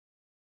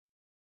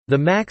The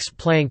Max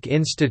Planck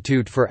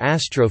Institute for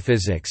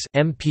Astrophysics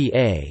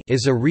 (MPA)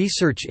 is a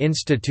research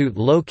institute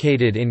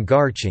located in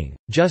Garching,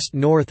 just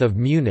north of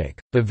Munich,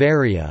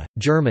 Bavaria,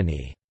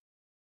 Germany.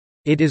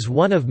 It is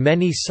one of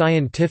many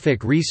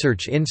scientific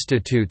research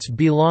institutes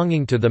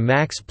belonging to the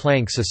Max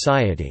Planck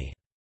Society.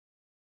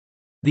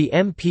 The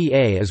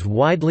MPA is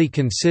widely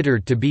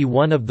considered to be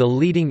one of the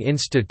leading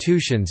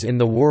institutions in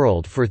the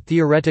world for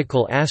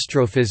theoretical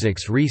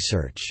astrophysics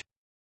research.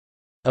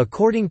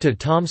 According to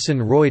Thomson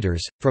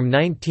Reuters, from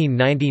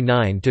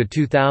 1999 to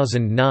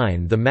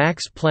 2009 the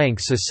Max Planck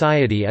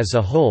Society as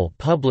a whole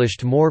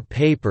published more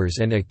papers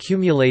and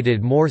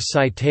accumulated more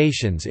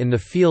citations in the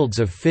fields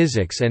of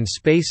physics and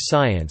space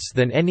science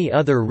than any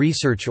other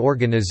research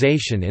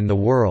organization in the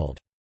world.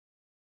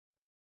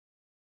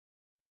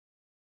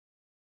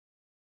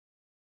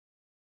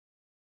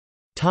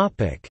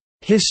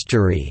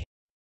 History.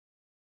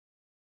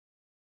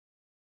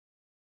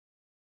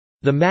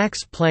 The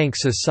Max Planck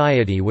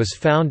Society was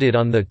founded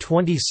on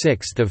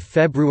 26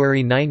 February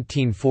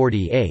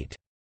 1948.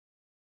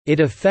 It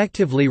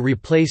effectively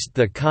replaced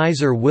the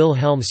Kaiser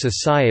Wilhelm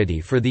Society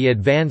for the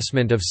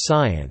Advancement of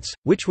Science,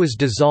 which was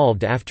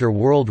dissolved after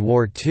World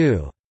War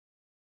II.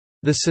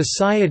 The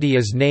society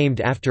is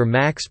named after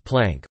Max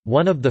Planck,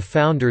 one of the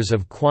founders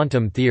of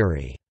quantum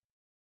theory.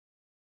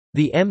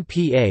 The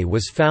MPA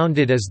was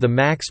founded as the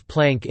Max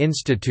Planck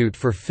Institute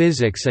for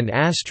Physics and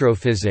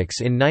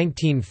Astrophysics in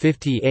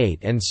 1958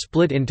 and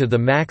split into the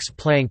Max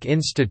Planck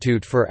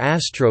Institute for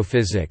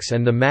Astrophysics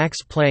and the Max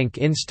Planck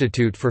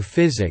Institute for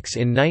Physics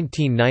in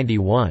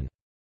 1991.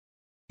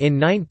 In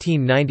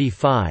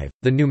 1995,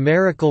 the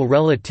numerical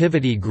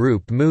relativity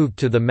group moved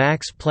to the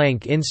Max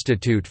Planck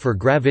Institute for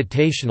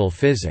Gravitational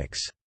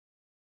Physics.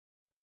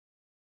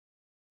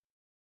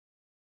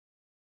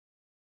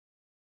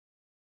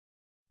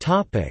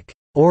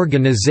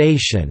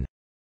 Organization.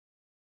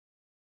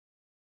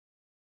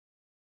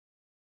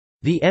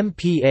 The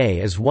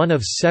MPA is one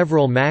of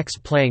several Max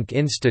Planck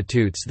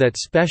institutes that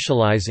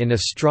specialize in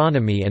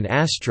astronomy and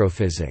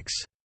astrophysics.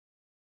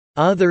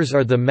 Others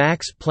are the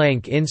Max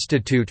Planck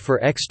Institute for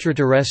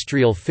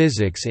Extraterrestrial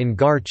Physics in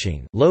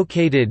Garching,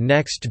 located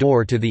next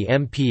door to the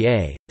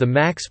MPA, the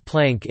Max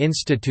Planck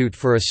Institute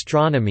for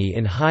Astronomy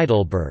in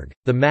Heidelberg,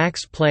 the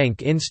Max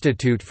Planck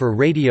Institute for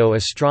Radio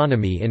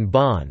Astronomy in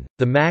Bonn,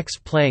 the Max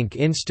Planck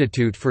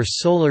Institute for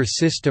Solar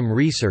System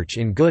Research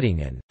in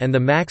Göttingen, and the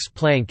Max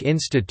Planck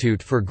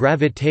Institute for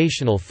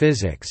Gravitational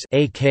Physics,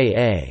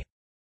 aka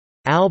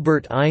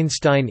Albert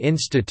Einstein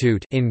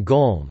Institute, in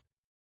Golm.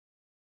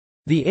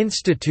 The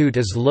institute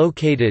is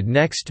located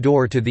next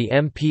door to the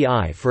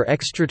MPI for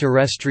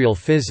Extraterrestrial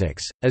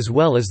Physics, as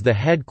well as the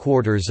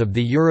headquarters of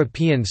the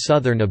European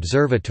Southern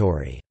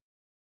Observatory.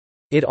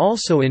 It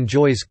also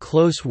enjoys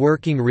close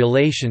working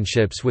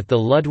relationships with the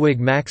Ludwig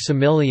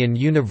Maximilian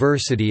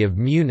University of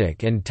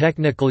Munich and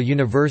Technical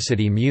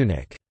University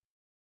Munich.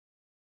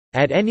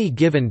 At any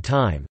given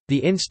time, the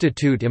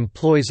institute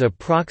employs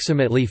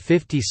approximately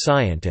 50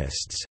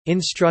 scientists,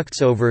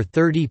 instructs over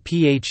 30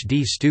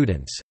 PhD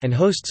students, and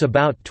hosts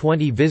about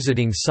 20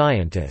 visiting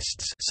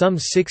scientists. Some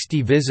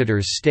 60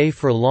 visitors stay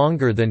for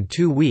longer than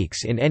 2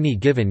 weeks in any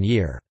given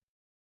year.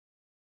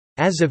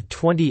 As of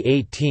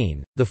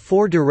 2018, the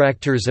 4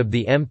 directors of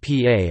the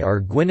MPA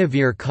are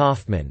Guinevere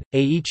Kaufmann,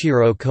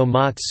 Eiichiro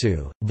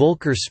Komatsu,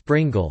 Volker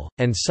Springel,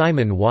 and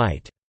Simon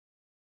White.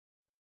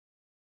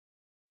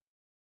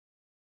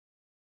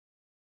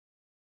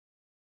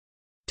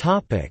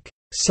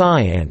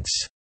 Science.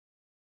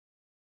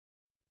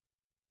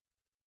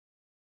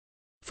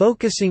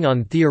 Focusing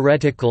on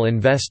theoretical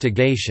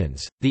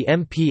investigations, the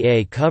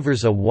MPA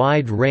covers a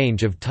wide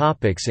range of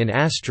topics in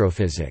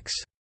astrophysics.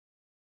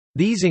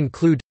 These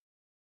include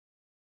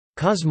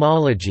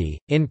cosmology,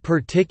 in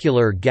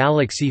particular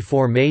galaxy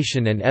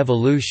formation and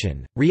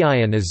evolution,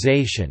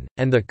 reionization,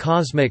 and the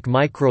cosmic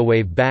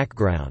microwave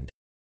background;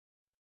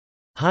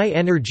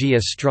 high-energy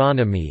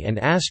astronomy and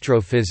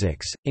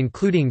astrophysics,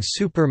 including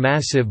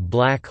supermassive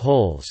black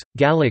holes,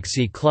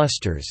 galaxy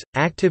clusters,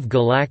 active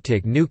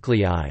galactic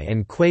nuclei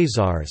and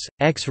quasars,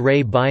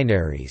 X-ray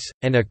binaries,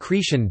 and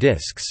accretion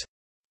disks;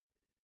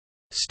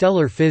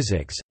 stellar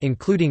physics,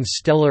 including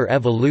stellar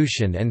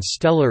evolution and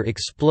stellar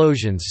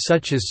explosions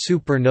such as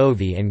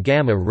supernovae and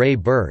gamma-ray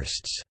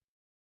bursts.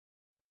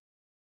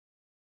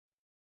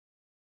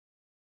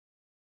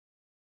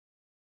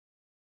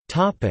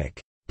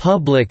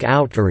 Public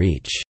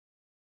outreach.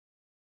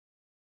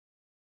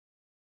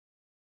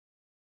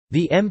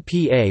 The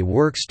MPA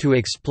works to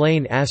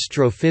explain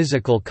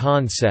astrophysical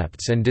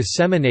concepts and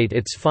disseminate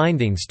its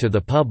findings to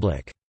the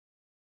public.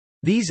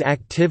 These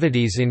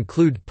activities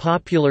include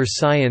popular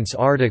science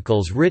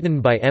articles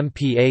written by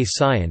MPA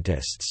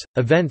scientists,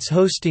 events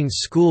hosting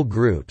school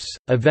groups,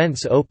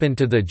 events open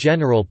to the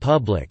general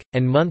public,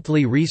 and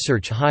monthly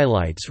research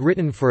highlights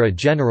written for a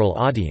general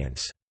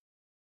audience.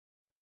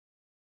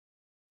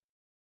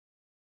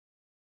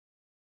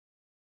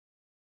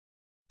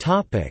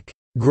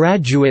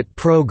 Graduate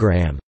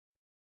program.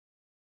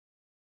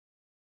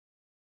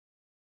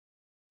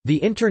 The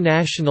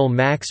International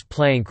Max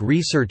Planck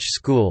Research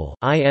School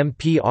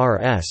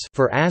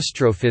for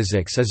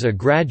Astrophysics is a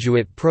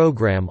graduate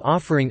program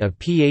offering a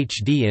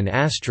PhD in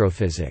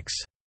astrophysics.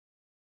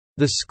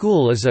 The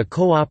school is a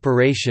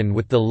cooperation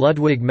with the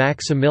Ludwig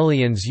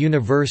Maximilians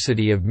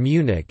University of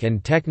Munich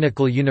and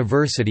Technical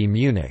University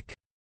Munich.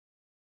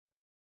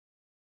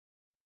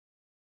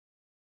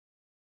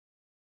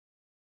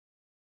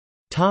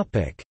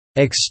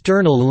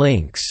 External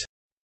links.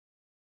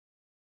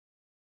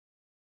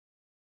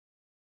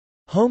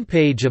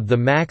 Homepage of the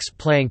Max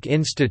Planck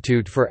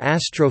Institute for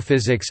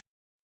Astrophysics.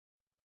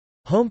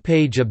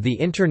 Homepage of the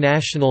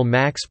International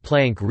Max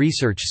Planck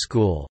Research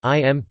School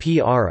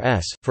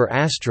for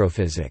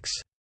Astrophysics.